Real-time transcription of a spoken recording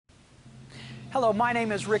Hello, my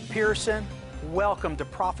name is Rick Pearson. Welcome to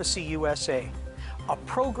Prophecy USA, a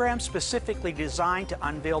program specifically designed to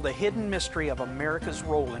unveil the hidden mystery of America's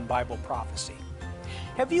role in Bible prophecy.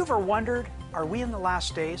 Have you ever wondered, are we in the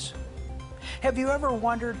last days? Have you ever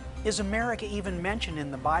wondered, is America even mentioned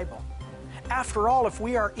in the Bible? After all, if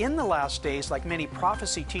we are in the last days like many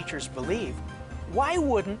prophecy teachers believe, why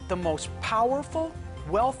wouldn't the most powerful,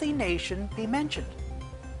 wealthy nation be mentioned?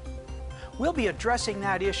 We'll be addressing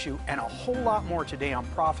that issue and a whole lot more today on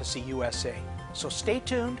Prophecy USA. So stay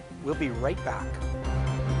tuned, we'll be right back.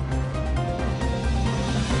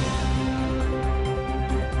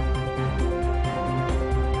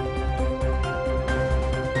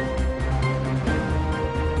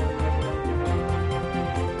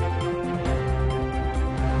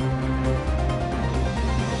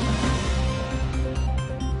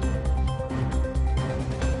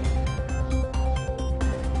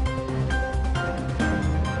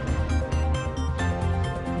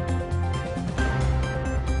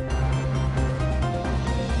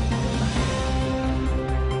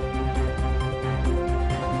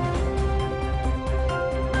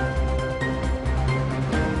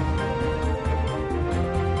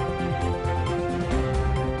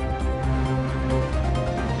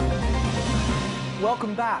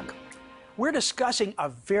 Welcome back. We're discussing a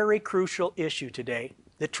very crucial issue today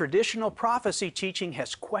that traditional prophecy teaching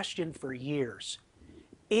has questioned for years.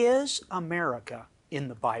 Is America in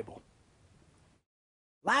the Bible?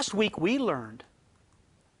 Last week we learned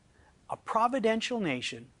a providential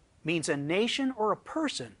nation means a nation or a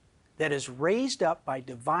person that is raised up by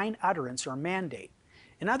divine utterance or mandate.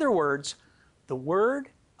 In other words, the Word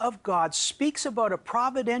of God speaks about a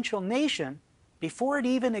providential nation before it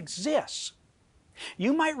even exists.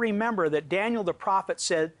 You might remember that Daniel the prophet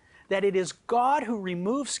said that it is God who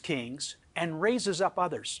removes kings and raises up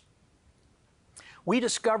others. We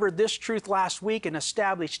discovered this truth last week and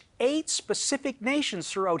established 8 specific nations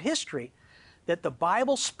throughout history that the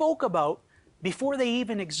Bible spoke about before they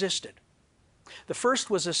even existed. The first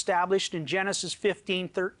was established in Genesis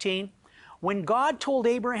 15:13, when God told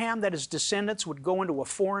Abraham that his descendants would go into a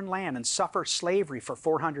foreign land and suffer slavery for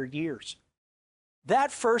 400 years.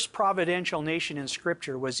 That first providential nation in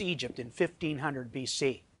Scripture was Egypt in 1500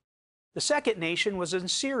 BC. The second nation was in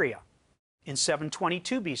Syria in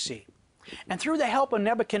 722 BC. And through the help of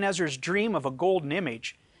Nebuchadnezzar's dream of a golden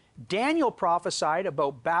image, Daniel prophesied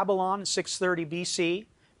about Babylon in 630 BC,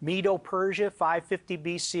 Medo-Persia 550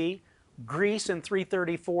 BC, Greece in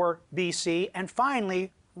 334 BC, and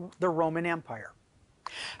finally the Roman Empire.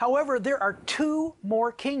 However, there are 2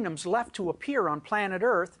 more kingdoms left to appear on planet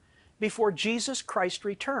Earth before Jesus Christ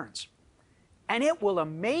returns. And it will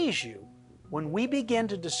amaze you when we begin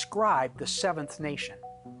to describe the 7th nation.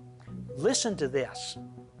 Listen to this.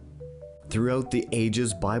 Throughout the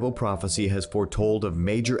ages, Bible prophecy has foretold of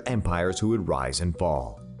major empires who would rise and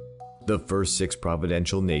fall. The first 6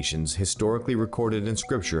 providential nations historically recorded in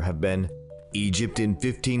Scripture have been Egypt in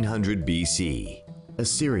 1500 BC,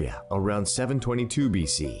 Assyria around 722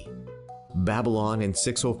 BC, Babylon in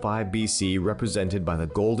 605 BC, represented by the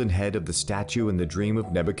golden head of the statue in the dream of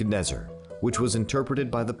Nebuchadnezzar, which was interpreted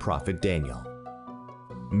by the prophet Daniel.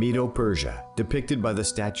 Medo-Persia, depicted by the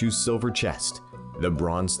statue's silver chest, the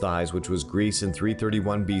bronze thighs, which was Greece in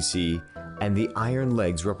 331 BC, and the iron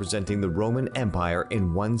legs representing the Roman Empire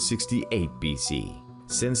in 168 BC.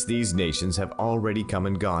 Since these nations have already come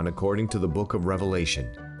and gone according to the book of Revelation,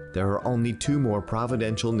 there are only 2 more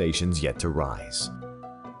providential nations yet to rise.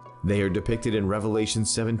 They are depicted in Revelation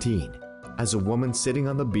 17 as a woman sitting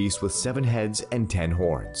on the beast with 7 heads and 10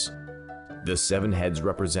 horns. The 7 heads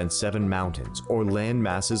represent 7 mountains or land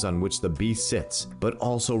masses on which the beast sits, but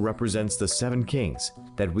also represents the 7 kings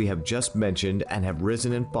that we have just mentioned and have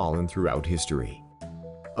risen and fallen throughout history.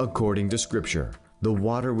 According to Scripture, the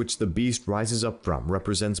water which the beast rises up from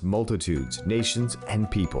represents multitudes, nations,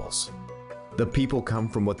 and peoples. The people come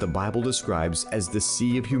from what the Bible describes as the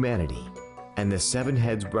sea of humanity, and the 7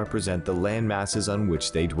 heads represent the land masses on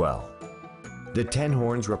which they dwell. The 10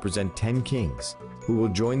 horns represent 10 kings who will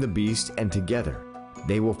join the beast, and together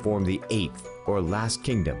they will form the 8th or last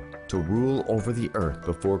kingdom to rule over the earth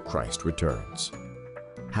before Christ returns.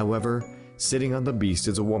 However, sitting on the beast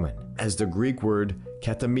is a woman, as the Greek word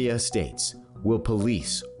katamia states, will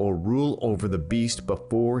police or rule over the beast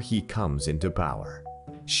before he comes into power.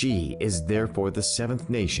 She is therefore the 7th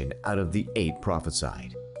nation out of the 8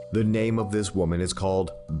 prophesied. The name of this woman is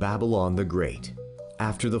called Babylon the Great.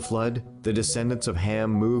 After the flood, the descendants of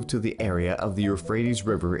Ham moved to the area of the Euphrates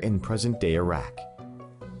River in present-day Iraq.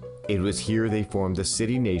 It was here they formed the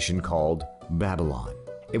city-nation called Babylon.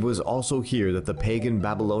 It was also here that the pagan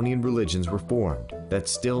Babylonian religions were formed that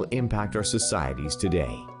still impact our societies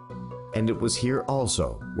today. And it was here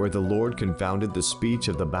also where the Lord confounded the speech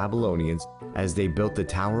of the Babylonians as they built the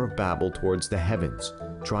Tower of Babel towards the heavens,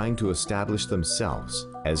 trying to establish themselves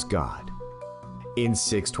as God. In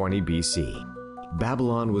 620 BC,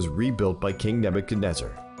 Babylon was rebuilt by King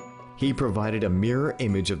Nebuchadnezzar. He provided a mirror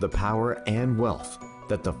image of the power and wealth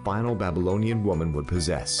that the final Babylonian woman would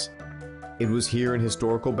possess. It was here in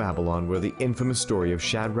historical Babylon where the infamous story of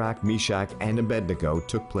Shadrach, Meshach, and Abednego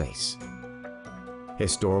took place.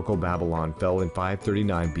 Historical Babylon fell in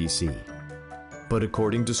 539 BC. But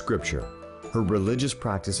according to Scripture, her religious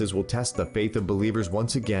practices will test the faith of believers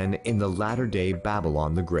once again in the latter-day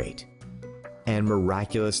Babylon the Great. And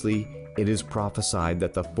miraculously, it is prophesied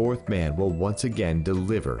that the fourth man will once again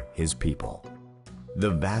deliver his people. The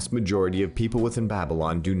vast majority of people within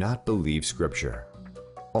Babylon do not believe Scripture.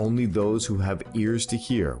 Only those who have ears to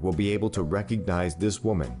hear will be able to recognize this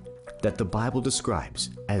woman that the Bible describes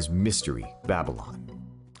as Mystery Babylon.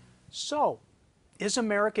 So, is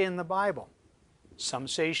America in the Bible? Some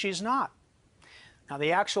say she's not. Now,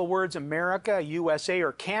 the actual words America, USA,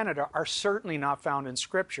 or Canada are certainly not found in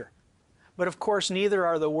Scripture. But of course, neither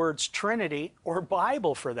are the words Trinity or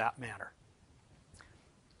Bible for that matter.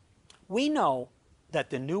 We know that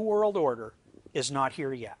the New World Order is not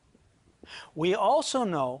here yet. We also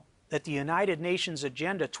know that the United Nations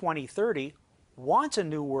Agenda 2030 wants a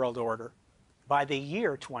New World Order by the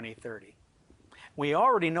year 2030. We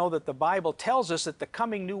already know that the Bible tells us that the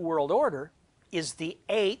coming New World Order is the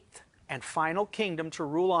eighth and final kingdom to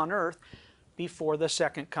rule on earth before the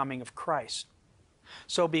second coming of Christ.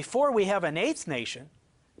 So before we have an eighth nation,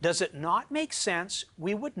 does it not make sense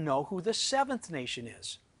we would know who the seventh nation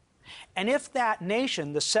is? And if that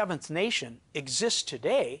nation, the seventh nation, exists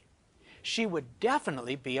today, she would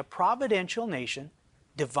definitely be a providential nation,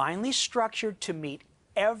 divinely structured to meet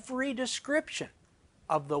every description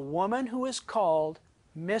of the woman who is called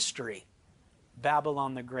Mystery,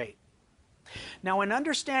 Babylon the Great. Now, in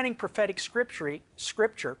understanding prophetic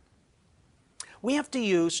scripture, we have to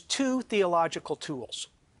use two theological tools.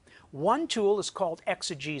 One tool is called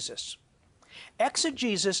exegesis.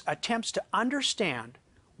 Exegesis attempts to understand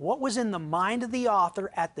what was in the mind of the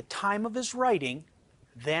author at the time of his writing,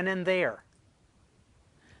 then and there.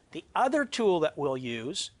 The other tool that we'll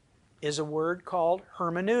use is a word called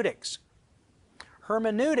hermeneutics.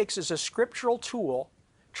 Hermeneutics is a scriptural tool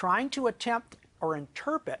trying to attempt or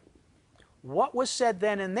interpret what was said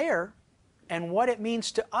then and there and what it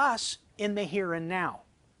means to us in the here and now.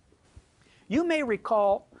 You may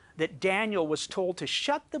recall that Daniel was told to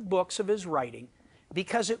shut the books of his writing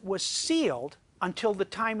because it was sealed until the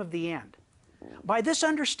time of the end. By this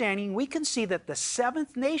understanding, we can see that the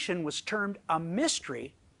seventh nation was termed a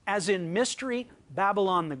mystery, as in Mystery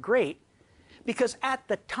Babylon the Great, because at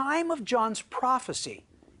the time of John's prophecy,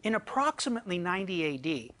 in approximately 90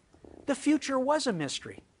 AD, the future was a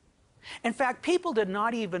mystery. In fact, people did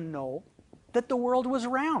not even know that the world was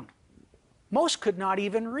round. Most could not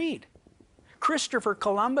even read. Christopher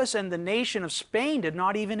Columbus and the nation of Spain did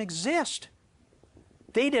not even exist.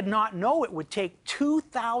 They did not know it would take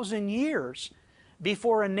 2,000 years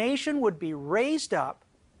before a nation would be raised up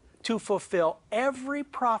to fulfill every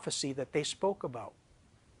prophecy that they spoke about.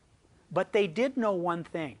 But they did know one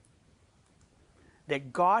thing,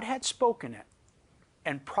 that God had spoken it,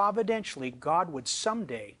 and providentially God would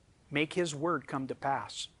someday make His word come to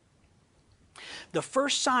pass. The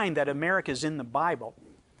first sign that America is in the Bible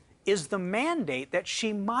is the mandate that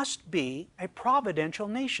she must be a providential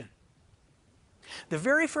nation. The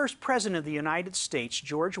very first President of the United States,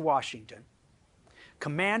 George Washington,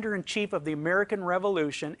 Commander-in-Chief of the American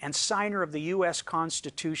Revolution and signer of the U.S.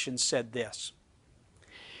 Constitution, said this: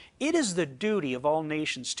 "It is the duty of all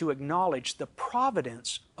nations to acknowledge the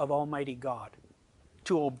providence of Almighty God,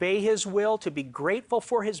 to obey His will, to be grateful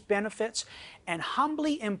for His benefits, and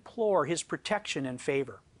humbly implore His protection and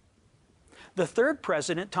favor." The third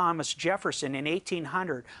president, Thomas Jefferson, in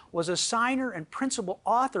 1800, was a signer and principal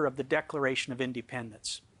author of the Declaration of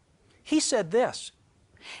Independence. He said this: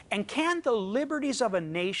 "And can the liberties of a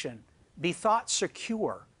nation be thought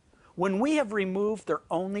secure when we have removed their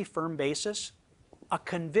only firm basis? A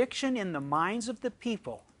conviction in the minds of the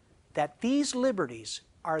people that these liberties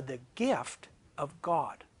are the gift of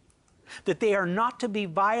God, that they are not to be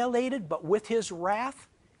violated but with His wrath.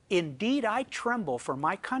 Indeed, I tremble for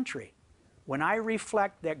my country when I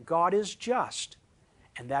reflect that God is just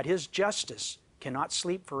and that His justice cannot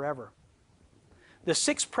sleep forever." The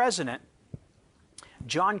sixth president,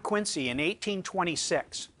 John Quincy, in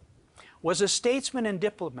 1826, was a statesman and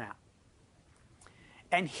diplomat.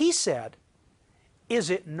 And he said, Is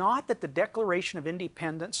it not that the Declaration of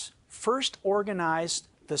Independence first organized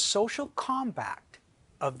the social compact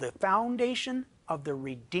of the foundation of the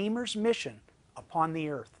Redeemer's mission upon the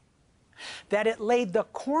earth? That it laid the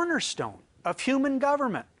cornerstone of human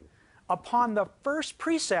government upon the first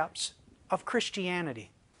precepts of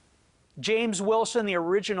Christianity? James Wilson, the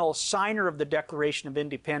original signer of the Declaration of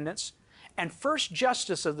Independence and first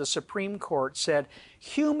Justice of the Supreme Court, said,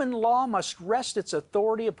 "Human law must rest its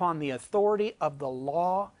authority upon the authority of the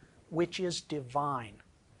law which is divine."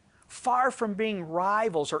 Far from being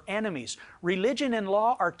rivals or enemies, religion and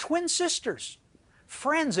law are twin sisters,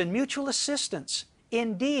 friends and mutual assistants.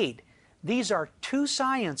 Indeed, these are two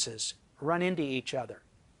sciences run into each other.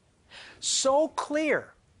 So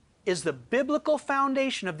clear is the biblical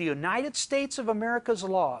foundation of the United States of America's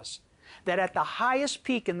laws that at the highest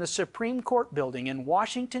peak in the Supreme Court building in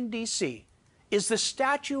Washington, D.C., is the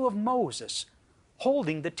statue of Moses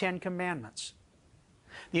holding the Ten Commandments.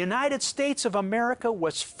 The United States of America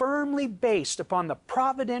was firmly based upon the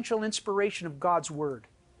providential inspiration of God's Word.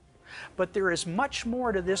 But there is much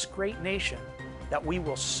more to this great nation that we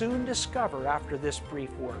will soon discover after this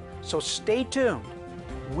brief word. So stay tuned.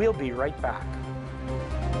 We'll be right back.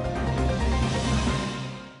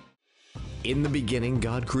 In the beginning,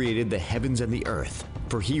 God created the heavens and the earth,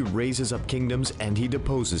 for He raises up kingdoms and He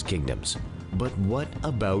deposes kingdoms. But what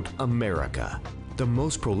about America? The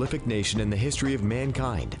most prolific nation in the history of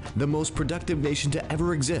mankind, the most productive nation to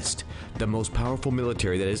ever exist, the most powerful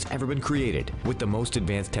military that has ever been created, with the most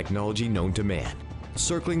advanced technology known to man.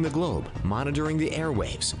 Circling the globe, monitoring the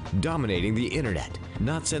airwaves, dominating the internet.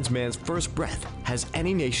 Not since man's first breath has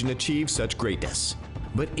any nation achieved such greatness.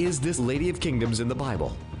 But is this Lady of Kingdoms in the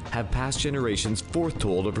Bible? Have past generations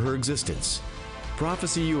foretold of her existence?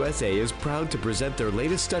 Prophecy USA is proud to present their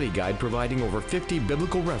latest study guide providing over 50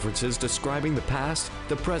 biblical references describing the past,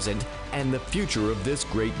 the present, and the future of this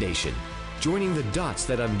great nation, joining the dots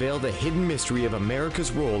that unveil the hidden mystery of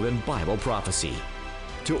America's role in Bible prophecy.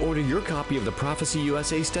 To order your copy of the Prophecy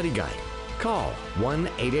USA study guide, call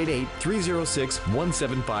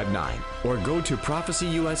 1-888-306-1759 or go to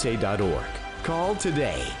prophecyusa.org. Call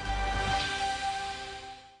today.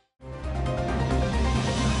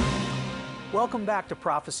 Welcome back to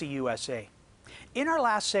Prophecy USA. In our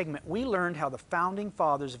last segment, we learned how the founding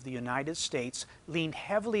fathers of the United States leaned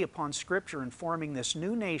heavily upon Scripture in forming this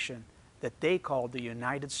new nation that they called the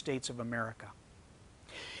United States of America.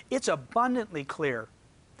 It's abundantly clear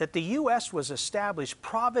that the U.S. was established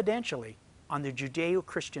providentially on the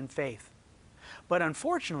Judeo-Christian faith. But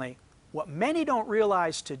unfortunately, what many don't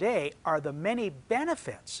realize today are the many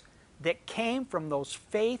benefits that came from those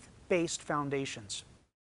faith-based foundations.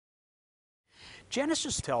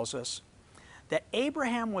 Genesis tells us that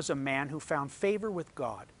Abraham was a man who found favor with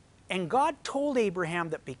God, and God told Abraham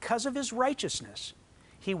that because of his righteousness,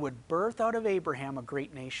 He would birth out of Abraham a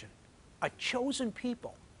great nation, a chosen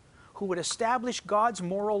people who would establish God's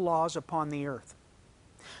moral laws upon the earth.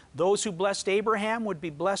 Those who blessed Abraham would be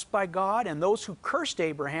blessed by God, and those who cursed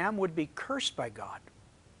Abraham would be cursed by God.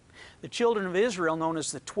 The children of Israel, known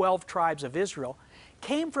as the 12 tribes of Israel,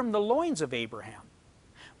 came from the loins of Abraham.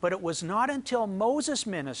 But it was not until Moses'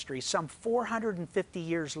 ministry, some 450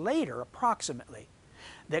 years later approximately,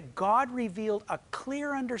 that God revealed a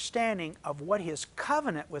clear understanding of what His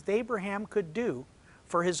covenant with Abraham could do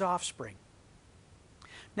for his offspring.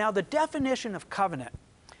 Now, the definition of covenant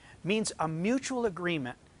means a mutual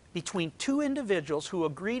agreement between two individuals who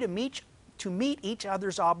agree to meet each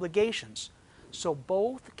other's obligations, so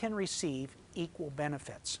both can receive equal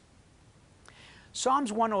benefits.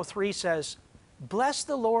 Psalms 103 says, "Bless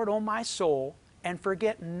the Lord, O my soul, and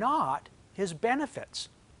forget not His benefits."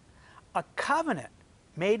 A covenant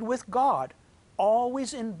made with God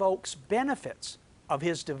always invokes benefits of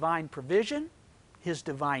His divine provision, His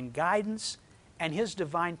divine guidance, and His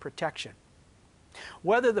divine protection.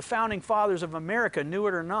 Whether the founding fathers of America knew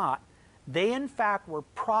it or not, they in fact were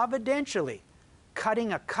providentially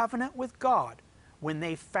cutting a covenant with God when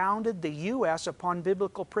they founded the U.S. upon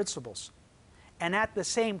biblical principles. And at the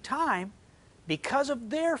same time, because of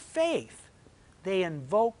their faith, they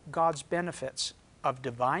invoke God's benefits of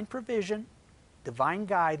divine provision, divine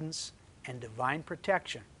guidance, and divine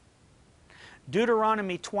protection.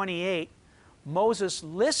 Deuteronomy 28, Moses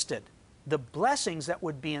listed the blessings that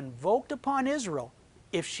would be invoked upon Israel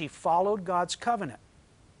if she followed God's covenant.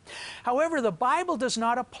 However, the Bible does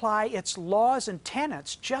not apply its laws and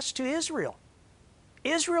tenets just to Israel.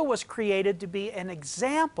 Israel was created to be an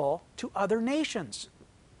example to other nations.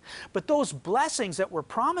 But those blessings that were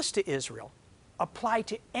promised to Israel apply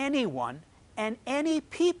to anyone and any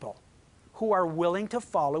people who are willing to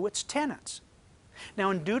follow its tenets. Now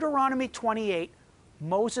in Deuteronomy 28,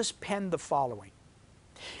 Moses penned the following: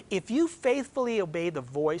 "If you faithfully obey the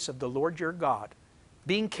voice of the Lord your God,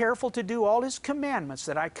 being careful to do all His commandments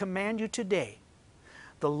that I command you today,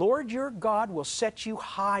 the Lord your God will set you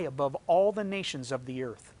high above all the nations of the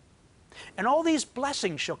earth. And all these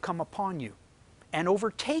blessings shall come upon you and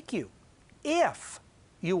overtake you if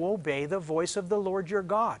you obey the voice of the Lord your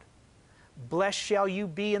God. Blessed shall you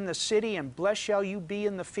be in the city, and blessed shall you be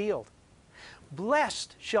in the field.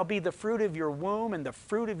 Blessed shall be the fruit of your womb, and the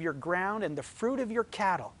fruit of your ground, and the fruit of your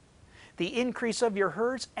cattle, the increase of your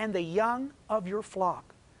herds, and the young of your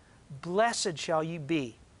flock. Blessed shall you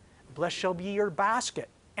be. Blessed shall be your basket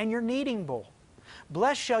and your kneading bowl.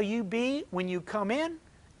 Blessed shall you be when you come in,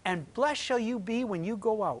 and blessed shall you be when you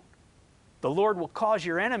go out. The Lord will cause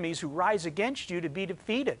your enemies who rise against you to be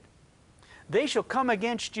defeated. They shall come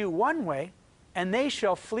against you one way, and they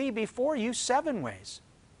shall flee before you 7 ways.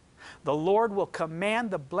 The Lord will command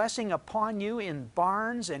the blessing upon you in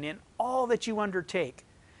barns and in all that you undertake,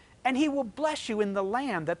 and He will bless you in the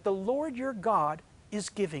land that the Lord your God is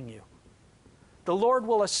giving you. The Lord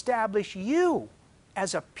will establish you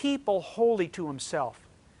as a people holy to Himself,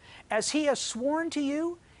 as He has sworn to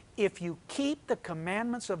you, if you keep the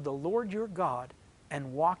commandments of the Lord your God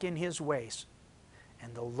and walk in His ways.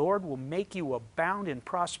 And the Lord will make you abound in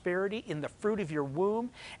prosperity in the fruit of your womb,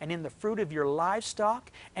 and in the fruit of your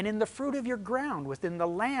livestock, and in the fruit of your ground within the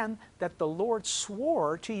land that the Lord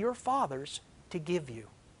swore to your fathers to give you.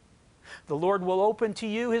 The Lord will open to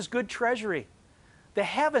you His good treasury, the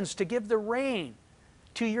heavens to give the rain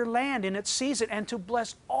to your land in its season, and to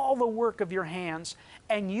bless all the work of your hands.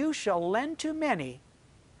 And you shall lend to many,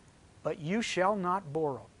 but you shall not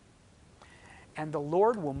borrow. And the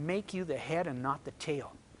Lord will make you the head and not the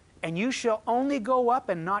tail. And you shall only go up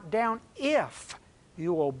and not down if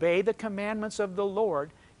you obey the commandments of the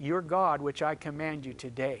Lord your God, which I command you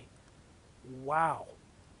today." Wow.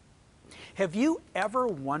 Have you ever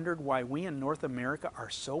wondered why we in North America are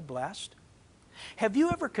so blessed? Have you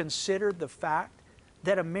ever considered the fact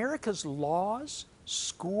that America's laws,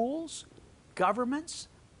 schools, governments,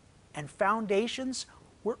 and foundations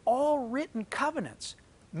were all written covenants,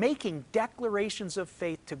 making declarations of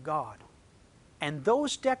faith to God? And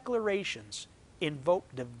those declarations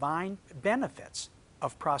invoke divine benefits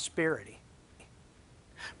of prosperity.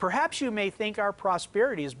 Perhaps you may think our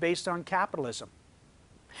prosperity is based on capitalism.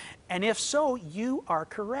 And if so, you are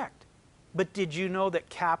correct. But did you know that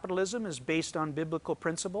capitalism is based on biblical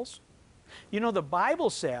principles? You know, the Bible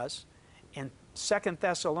says in 2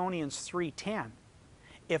 Thessalonians 3:10,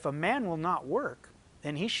 "If a man will not work,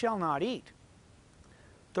 then he shall not eat."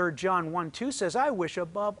 3 John 1:2 says, "I wish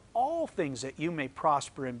above all things that you may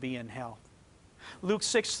prosper and be in health." Luke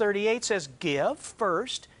 6:38 says, "Give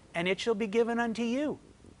first, and it shall be given unto you.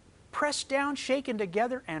 Pressed down, shaken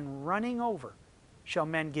together, and running over, shall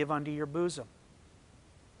men give unto your bosom."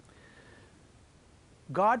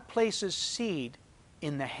 God places seed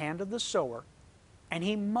in the hand of the sower, and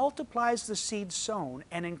He multiplies the seed sown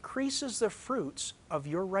and increases the fruits of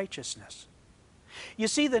your righteousness. You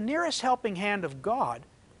see, the nearest helping hand of God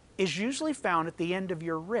is usually found at the end of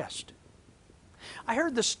your wrist. I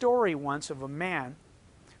heard the story once of a man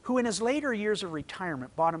who in his later years of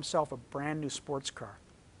retirement bought himself a brand new sports car.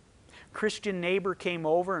 A Christian neighbor came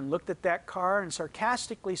over and looked at that car and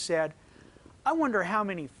sarcastically said, "I wonder how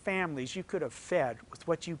many families you could have fed with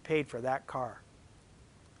what you paid for that car."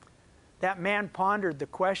 That man pondered the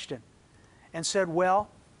question and said, "Well,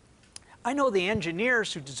 I know the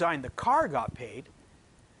engineers who designed the car got paid,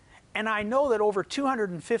 and I know that over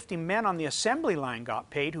 250 men on the assembly line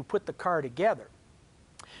got paid who put the car together.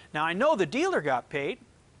 Now, I know the dealer got paid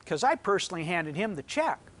because I personally handed him the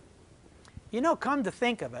check. You know, come to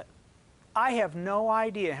think of it, I have no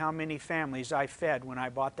idea how many families I fed when I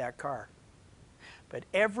bought that car. But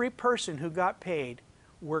every person who got paid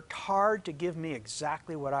worked hard to give me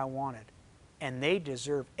exactly what I wanted, and they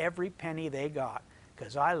deserve every penny they got,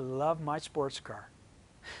 because I love my sports car."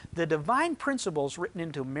 The divine principles written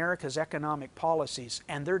into America's economic policies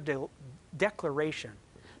and their declaration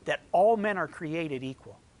that all men are created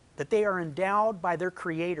equal, that they are endowed by their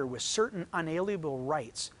Creator with certain unalienable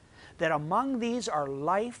rights, that among these are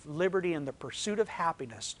life, liberty, and the pursuit of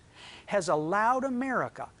happiness, has allowed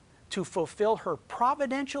America to fulfill her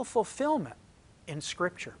providential fulfillment in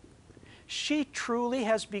Scripture. She truly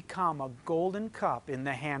has become a golden cup in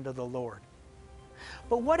the hand of the Lord.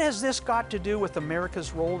 But what has this got to do with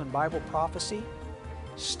America's role in Bible prophecy?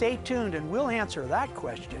 Stay tuned and we'll answer that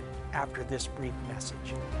question after this brief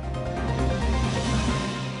message.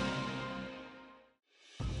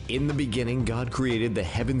 In the beginning, God created the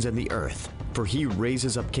heavens and the earth, for He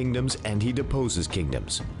raises up kingdoms and He deposes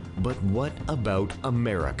kingdoms. But what about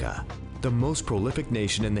America? The most prolific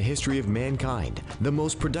nation in the history of mankind, the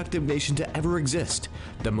most productive nation to ever exist,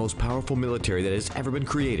 the most powerful military that has ever been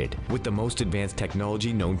created, with the most advanced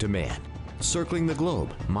technology known to man. Circling the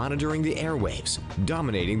globe, monitoring the airwaves,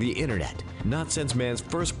 dominating the internet. Not since man's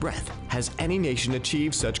first breath has any nation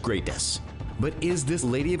achieved such greatness. But is this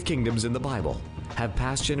Lady of Kingdoms in the Bible? Have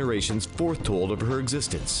past generations foretold of her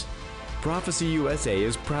existence? Prophecy USA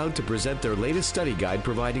is proud to present their latest study guide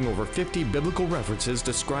providing over 50 biblical references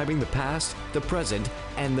describing the past, the present,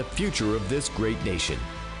 and the future of this great nation,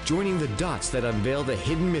 joining the dots that unveil the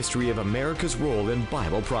hidden mystery of America's role in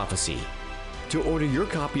Bible prophecy. To order your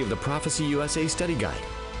copy of the Prophecy USA study guide,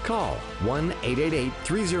 call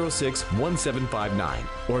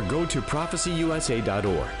 1-888-306-1759 or go to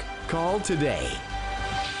prophecyusa.org. Call today.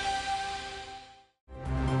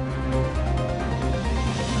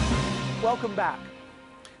 Welcome back.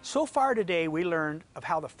 So far today we learned of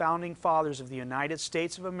how the founding fathers of the United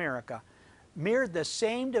States of America mirrored the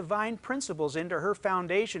same divine principles into her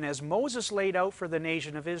foundation as Moses laid out for the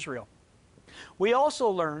nation of Israel. We also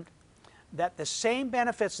learned that the same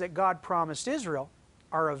benefits that God promised Israel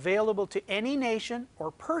are available to any nation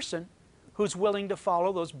or person who's willing to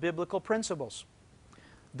follow those biblical principles.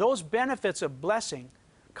 Those benefits of blessing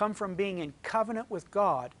come from being in covenant with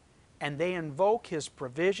God, and they invoke His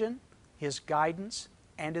provision, His guidance,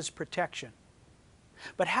 and His protection.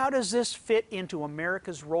 But how does this fit into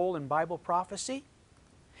America's role in Bible prophecy?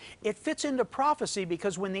 It fits into prophecy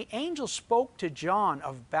because when the angel spoke to John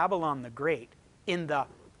of Babylon the Great in the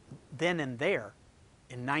then and there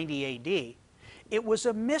in 90 A.D., it was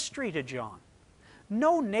a mystery to John.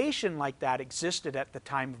 No nation like that existed at the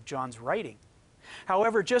time of John's writing.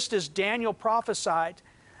 However, just as Daniel prophesied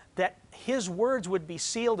that his words would be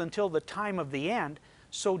sealed until the time of the end,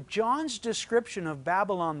 so John's description of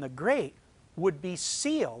Babylon the Great would be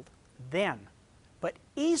sealed then, but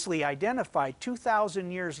easily identified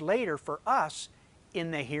 2,000 years later for us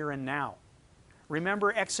in the here and now.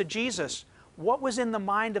 Remember exegesis. What was in the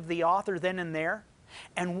mind of the author then and there?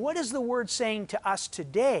 And what is the Word saying to us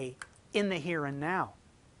today in the here and now?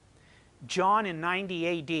 John in 90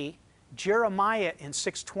 A.D., Jeremiah in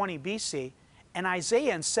 620 B.C., and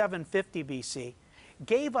Isaiah in 750 B.C.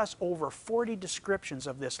 gave us over 40 descriptions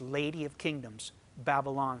of this Lady of Kingdoms,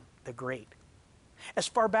 Babylon the Great, as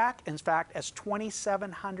far back, in fact, as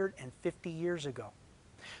 2,750 years ago.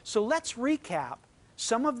 So let's recap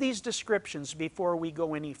some of these descriptions before we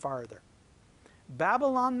go any farther.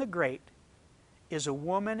 Babylon the Great is a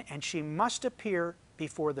woman, and she must appear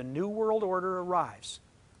before the New World Order arrives.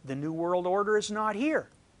 The New World Order is not here,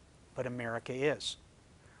 but America is.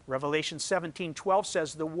 Revelation 17:12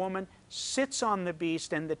 says the woman sits on the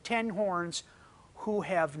beast and the 10 horns who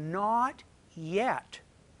have not yet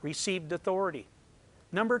received authority.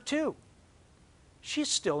 Number 2, she's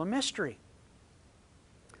still a mystery.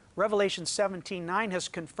 Revelation 17:9 has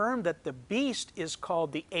confirmed that the beast is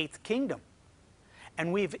called the 8th kingdom.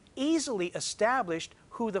 And we've easily established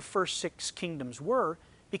who the first 6 kingdoms were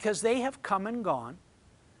because they have come and gone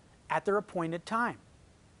at their appointed time.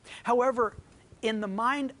 However, in the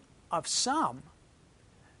mind of some,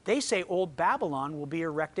 they say Old Babylon will be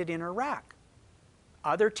erected in Iraq.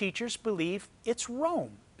 Other teachers believe it's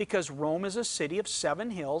Rome because Rome is a city of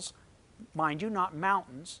 7 hills, mind you, not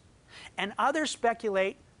mountains. And others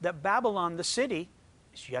speculate that Babylon, the city,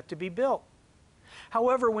 is yet to be built.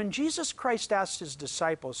 However, when Jesus Christ asked His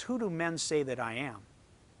disciples, "Who do men say that I am?"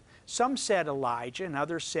 some said Elijah and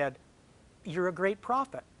others said, "You're a great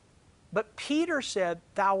prophet." But Peter said,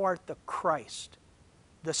 "Thou art the Christ,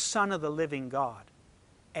 the Son of the living God."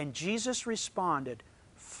 And Jesus responded,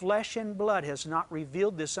 "Flesh and blood has not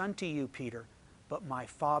revealed this unto you, Peter, but my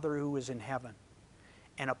Father who is in heaven.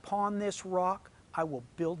 And upon this rock I will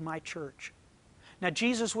build my church." Now,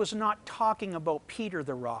 Jesus was not talking about Peter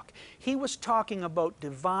the rock. He was talking about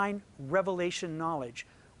divine revelation knowledge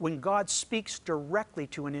when God speaks directly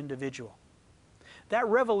to an individual. That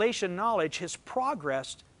revelation knowledge has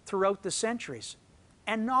progressed throughout the centuries,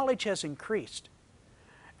 and knowledge has increased.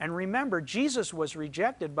 And remember, Jesus was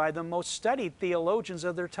rejected by the most studied theologians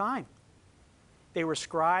of their time. They were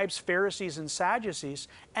scribes, Pharisees, and Sadducees,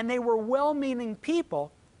 and they were well-meaning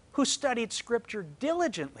people who studied Scripture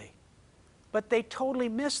diligently. But they totally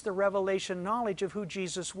missed the revelation knowledge of who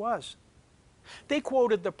Jesus was. They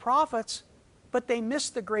quoted the prophets, but they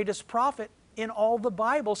missed the greatest prophet in all the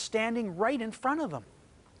Bible standing right in front of them.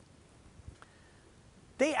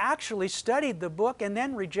 They actually studied the book and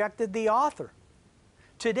then rejected the author.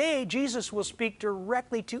 Today, Jesus will speak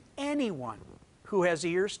directly to anyone who has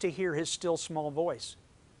ears to hear His still small voice.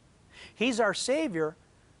 He's our Savior,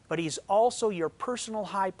 but He's also your personal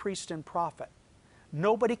high priest and prophet.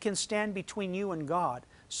 Nobody can stand between you and God,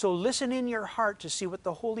 so listen in your heart to see what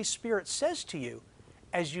the Holy Spirit says to you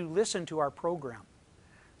as you listen to our program.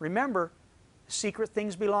 Remember, secret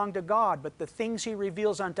things belong to God, but the things He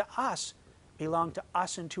reveals unto us belong to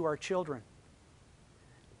us and to our children.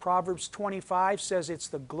 Proverbs 25 says it's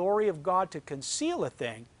the glory of God to conceal a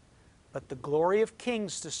thing, but the glory of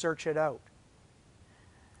kings to search it out.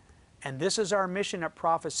 And this is our mission at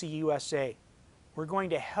Prophecy USA. We're going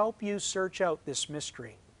to help you search out this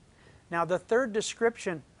mystery. Now, the third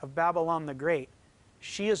description of Babylon the Great,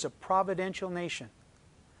 she is a providential nation.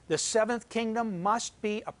 The seventh kingdom must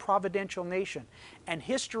be a providential nation. And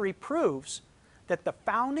history proves that the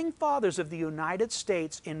founding fathers of the United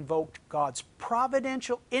States invoked God's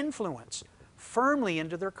providential influence firmly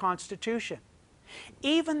into their Constitution.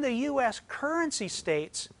 Even the U.S. currency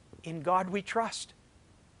states, "In God we trust."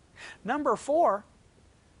 Number 4,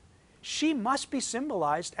 she must be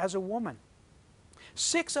symbolized as a woman.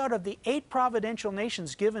 6 out of the 8 providential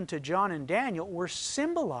nations given to John and Daniel were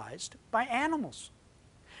symbolized by animals.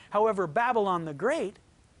 However, Babylon the Great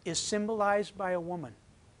is symbolized by a woman.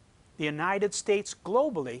 The United States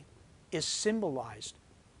globally is symbolized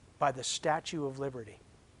by the Statue of Liberty.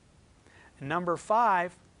 And number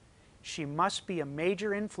 5, she must be a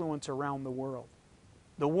major influence around the world.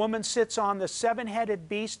 The woman sits on the 7-headed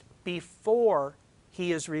beast before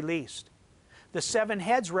he is released. The 7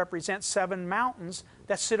 heads represent 7 mountains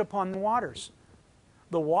that sit upon the waters.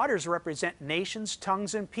 The waters represent nations,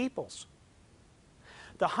 tongues, and peoples.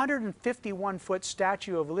 The 151-foot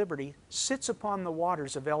Statue of Liberty sits upon the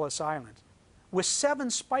waters of Ellis Island with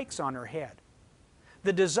 7 spikes on her head.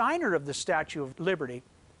 The designer of the Statue of Liberty,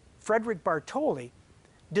 Frederick Bartoli,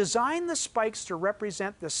 designed the spikes to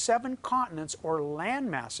represent the 7 continents or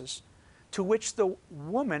land masses to which the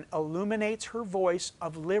woman illuminates her voice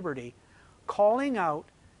of liberty, calling out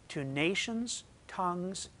to nations,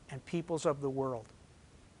 tongues, and peoples of the world.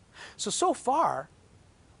 So far,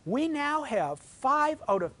 we now have 5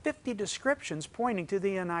 out of 50 descriptions pointing to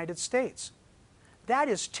the United States. That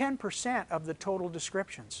is 10% of the total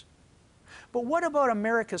descriptions. But what about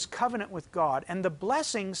America's covenant with God and the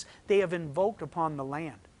blessings they have invoked upon the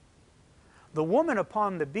land? The woman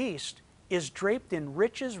upon the beast is draped in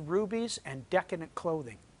riches, rubies, and decadent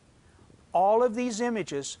clothing. All of these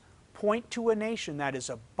images point to a nation that is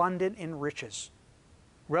abundant in riches.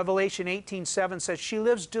 Revelation 18:7 says she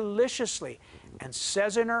lives deliciously and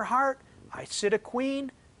says in her heart, "I sit a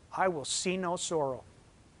queen, I will see no sorrow."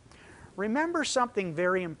 Remember something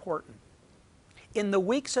very important. In the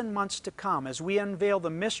weeks and months to come, as we unveil the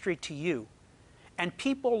mystery to you, and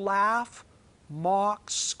people laugh, mock,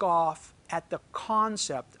 scoff at the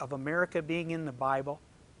concept of America being in the Bible,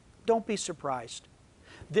 don't be surprised.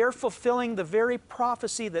 They're fulfilling the very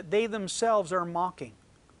prophecy that they themselves are mocking.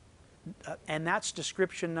 And that's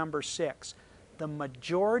description number 6. The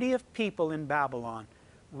majority of people in Babylon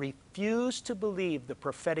refuse to believe the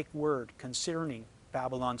prophetic word concerning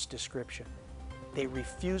Babylon's description. They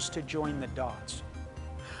refuse to join the dots.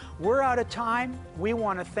 We're out of time. We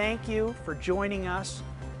want to thank you for joining us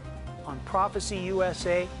on Prophecy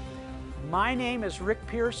USA. My name is Rick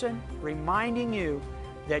Pearson, reminding you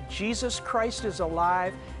that Jesus Christ is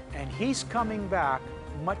alive and He's coming back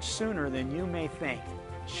much sooner than you may think.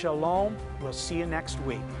 Shalom. We'll see you next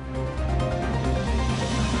week.